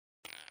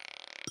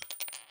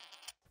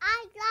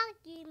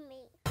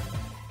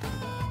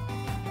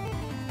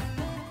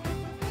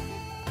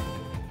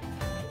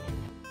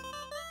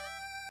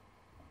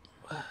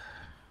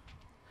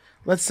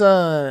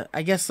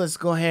I guess let's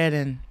go ahead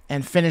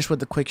and finish with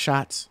the quick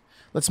shots.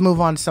 Let's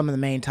move on to some of the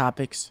main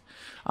topics.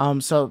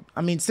 So,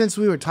 I mean, since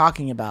we were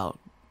talking about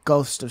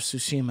Ghost of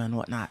Tsushima and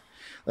whatnot,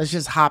 let's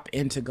just hop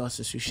into Ghost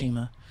of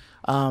Tsushima.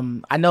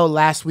 I know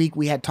last week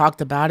we had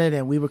talked about it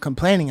and we were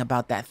complaining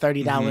about that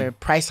 $30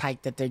 price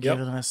hike that they're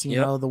giving us. You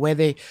know, the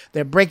way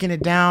they're breaking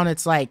it down,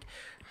 it's like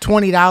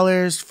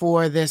 $20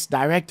 for this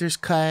director's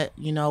cut,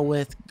 you know,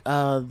 with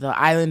the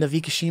island of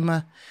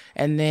Ikishima,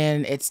 and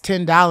then it's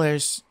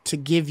 $10 to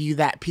give you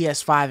that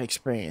PS5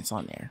 experience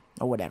on there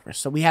or whatever.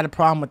 So we had a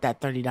problem with that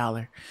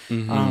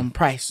 $30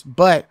 price,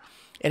 but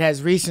it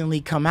has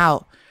recently come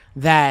out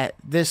that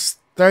this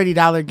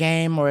 $30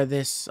 game or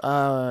this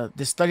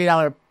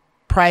 $30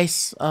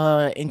 price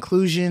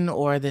inclusion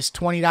or this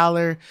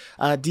 $20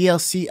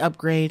 DLC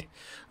upgrade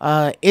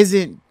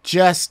isn't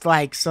just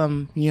like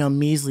some, you know,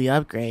 measly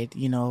upgrade,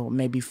 you know,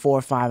 maybe 4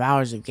 or 5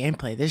 hours of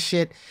gameplay. This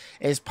shit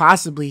is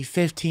possibly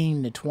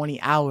 15 to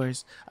 20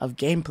 hours of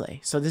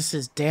gameplay. So this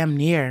is damn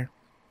near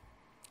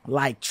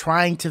like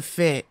trying to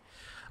fit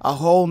a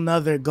whole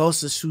nother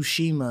Ghost of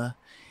Tsushima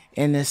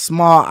in this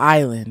small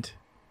island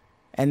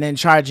and then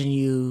charging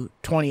you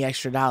 $20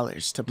 extra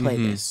to play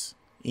this,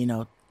 you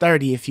know,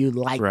 30 if you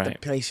like the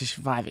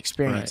PlayStation 5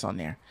 experience on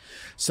there.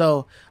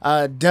 So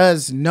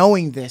does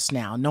knowing this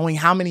now, knowing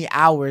how many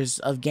hours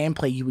of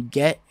gameplay you would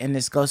get in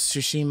this Ghost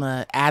of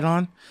Tsushima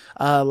add-on,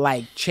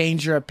 like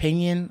change your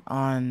opinion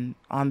on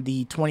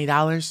the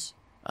 $20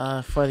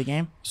 for the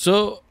game?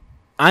 So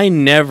I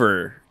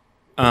never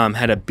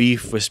had a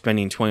beef with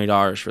spending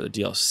 $20 for the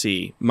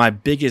DLC. My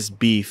biggest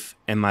beef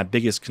and my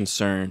biggest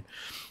concern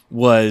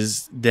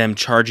was them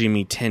charging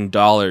me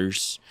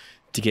 $10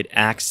 to get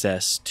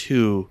access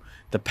to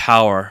the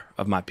power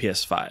of my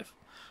PS5,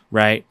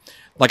 right?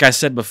 Like I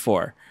said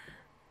before,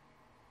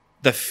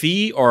 the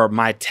fee or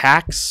my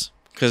tax,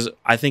 because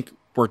I think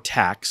we're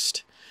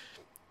taxed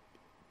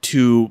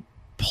to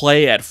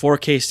play at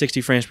 4K 60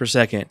 frames per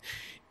second,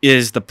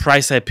 is the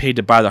price I paid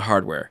to buy the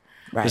hardware.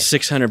 Right. The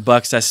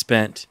 $600 I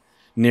spent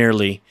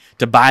nearly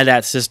to buy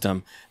that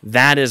system,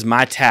 that is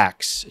my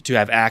tax to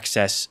have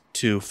access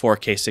to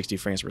 4K 60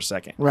 frames per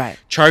second. Right.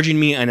 Charging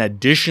me an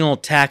additional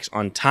tax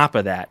on top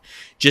of that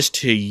just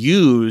to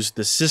use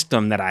the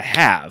system that I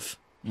have,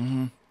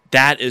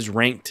 that is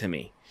ranked to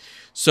me.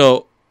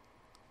 So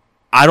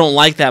I don't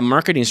like that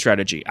marketing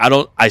strategy.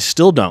 I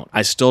still don't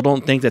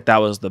think that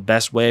was the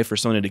best way for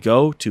Sony to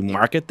go to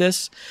market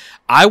this.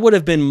 I would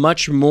have been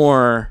much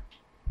more,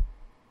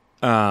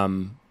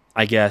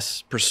 I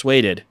guess,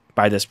 persuaded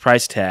by this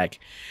price tag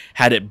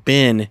had it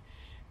been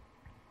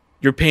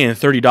you're paying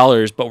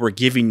 $30, but we're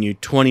giving you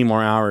 20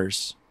 more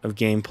hours of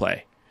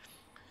gameplay.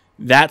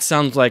 That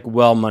sounds like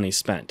well money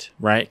spent,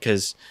 right?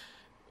 Because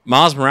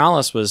Miles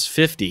Morales was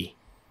 $50,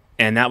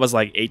 and that was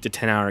like 8 to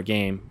 10 hour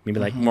game, maybe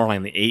like more like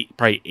in the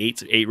 8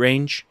 to 8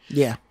 range.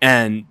 Yeah,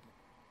 and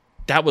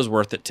that was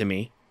worth it to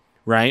me,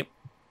 right?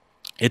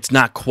 It's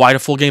not quite a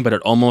full game, but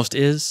it almost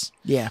is.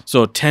 Yeah.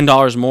 So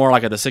 $10 more,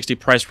 like at the 60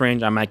 price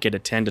range, I might get a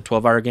 10 to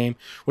 12 hour game,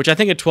 which I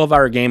think a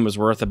 12-hour game was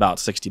worth about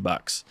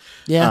 $60.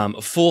 Yeah. A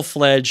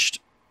full-fledged,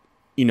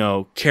 you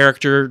know,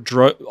 character,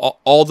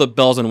 all the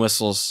bells and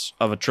whistles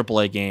of a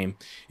AAA game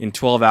in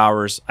 12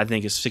 hours, I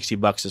think is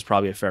 $60 is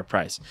probably a fair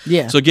price.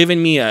 Yeah. So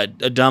giving me a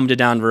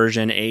dumbed-down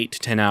version, 8 to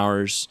 10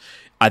 hours,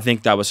 I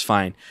think that was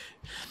fine.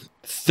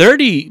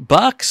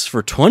 $30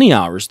 for 20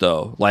 hours,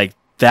 though, like,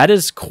 that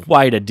is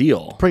quite a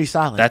deal. Pretty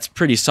solid. That's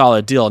pretty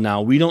solid deal.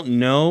 Now, we don't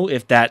know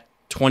if that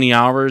 20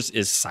 hours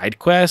is side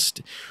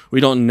quest. We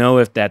don't know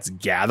if that's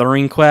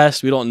gathering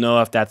quest. We don't know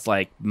if that's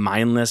like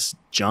mindless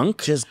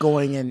junk. Just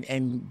going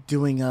and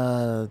doing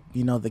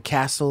you know, the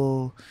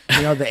castle,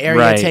 you know, the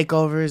area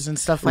takeovers and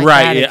stuff like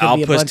that. Right, yeah,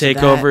 outpost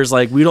takeovers.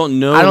 Like, we don't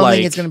know. I don't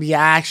think it's going to be an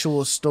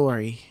actual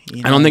story.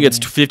 You know I don't think it's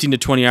 15 to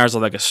 20 hours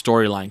of like a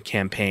storyline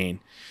campaign.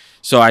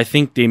 So I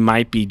think they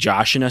might be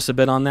joshing us a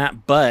bit on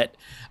that, but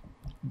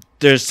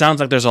there sounds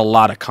like there's a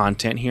lot of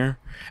content here.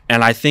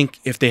 And I think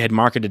if they had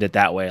marketed it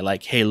that way,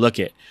 like, hey, look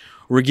it,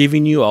 we're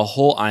giving you a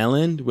whole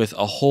island with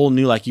a whole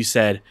new, like you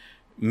said,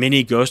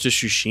 mini Ghost of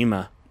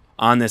Tsushima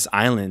on this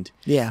island.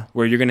 Yeah.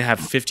 Where you're going to have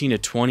 15 to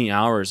 20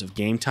 hours of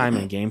game time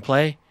and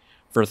gameplay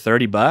for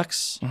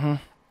 $30.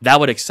 That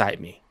would excite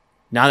me.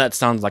 Now that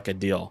sounds like a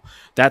deal.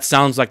 That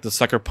sounds like the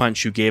sucker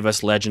punch who gave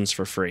us Legends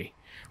for free,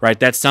 right?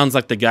 That sounds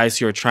like the guys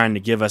who are trying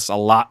to give us a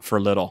lot for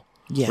little,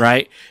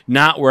 right?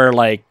 Not where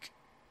like,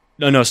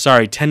 no,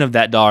 sorry, 10 of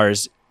that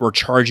dollars we're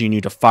charging you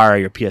to fire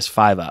your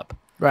PS5 up.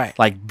 Right.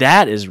 Like,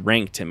 that is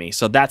ranked to me.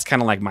 So that's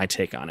kind of like my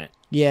take on it.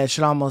 Yeah, it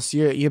should almost,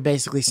 you're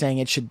basically saying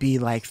it should be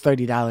like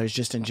 $30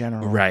 just in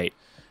general. Right.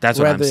 That's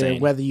what I'm saying.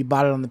 Whether you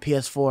bought it on the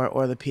PS4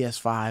 or the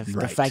PS5,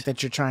 the fact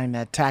that you're trying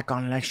to tack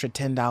on an extra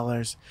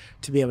 $10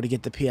 to be able to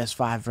get the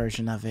PS5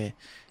 version of it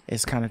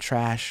is kind of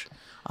trash.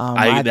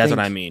 That's what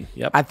I mean.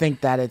 Yep. I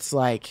think that it's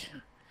like,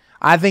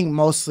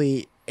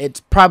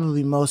 it's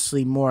probably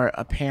mostly more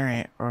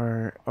apparent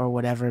or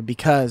whatever,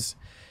 because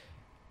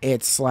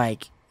it's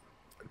like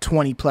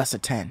 20 plus a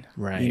 10.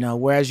 Right. You know,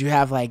 whereas you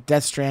have like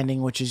Death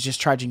Stranding, which is just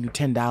charging you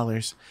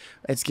 $10.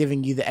 It's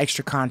giving you the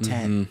extra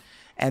content.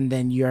 And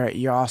then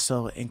you're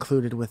also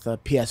included with a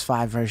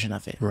PS5 version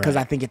of it. Because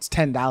I think it's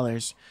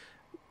 $10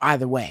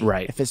 either way.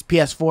 Right. If it's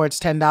PS4, it's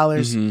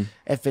 $10.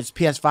 If it's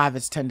PS5,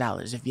 it's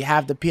 $10. If you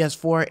have the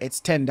PS4, it's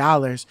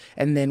 $10.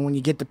 And then when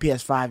you get the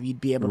PS5, you'd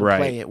be able to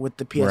play it with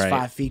the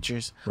PS5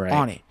 features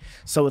on it.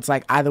 So it's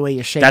like either way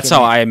you're shaking. That's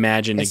how I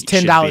imagine it's it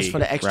 $10 should for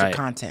be. the extra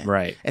content.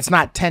 Right. It's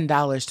not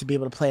 $10 to be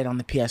able to play it on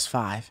the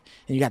PS5,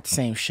 and you got the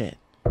same shit.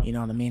 You know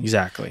what I mean?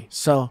 Exactly.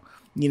 So,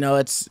 you know,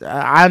 it's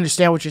I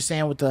understand what you're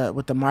saying with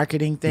the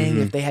marketing thing.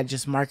 If they had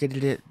just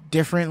marketed it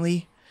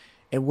differently,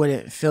 it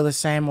wouldn't feel the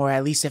same. Or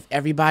at least if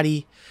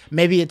everybody,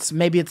 maybe it's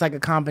like a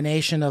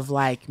combination of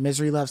like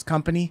Misery Loves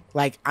Company.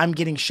 Like I'm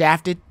getting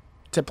shafted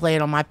to play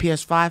it on my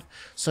PS5,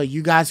 so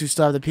you guys who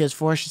still have the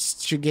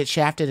PS4 should get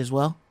shafted as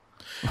well.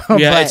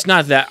 Yeah, it's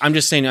not that. I'm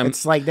just saying.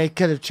 It's like they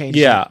could have changed.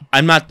 Yeah, it.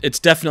 I'm not. It's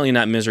definitely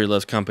not Misery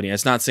Loves Company.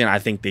 It's not saying I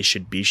think they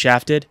should be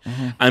shafted.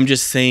 I'm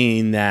just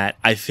saying that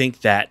I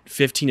think that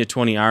 15 to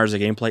 20 hours of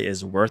gameplay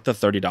is worth the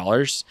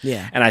 $30.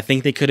 Yeah, and I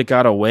think they could have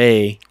got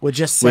away with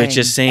just saying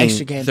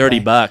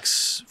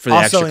 $30 for the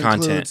also extra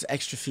content. Includes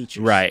extra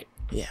features. Right.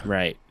 Yeah.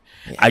 Right.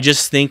 Yeah. I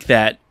just think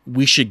that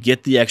we should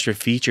get the extra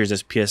features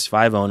as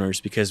PS5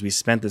 owners because we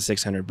spent the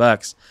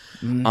 $600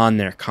 on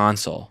their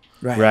console.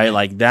 Right.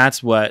 Like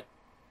that's what.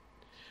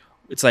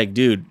 It's like,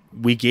 dude,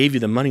 we gave you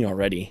the money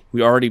already.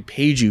 We already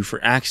paid you for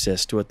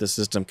access to what the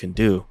system can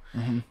do.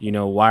 You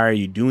know, why are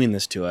you doing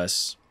this to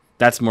us?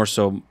 That's more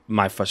so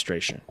my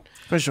frustration.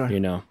 For sure. You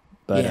know,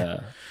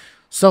 but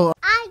so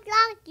I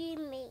love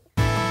you, me.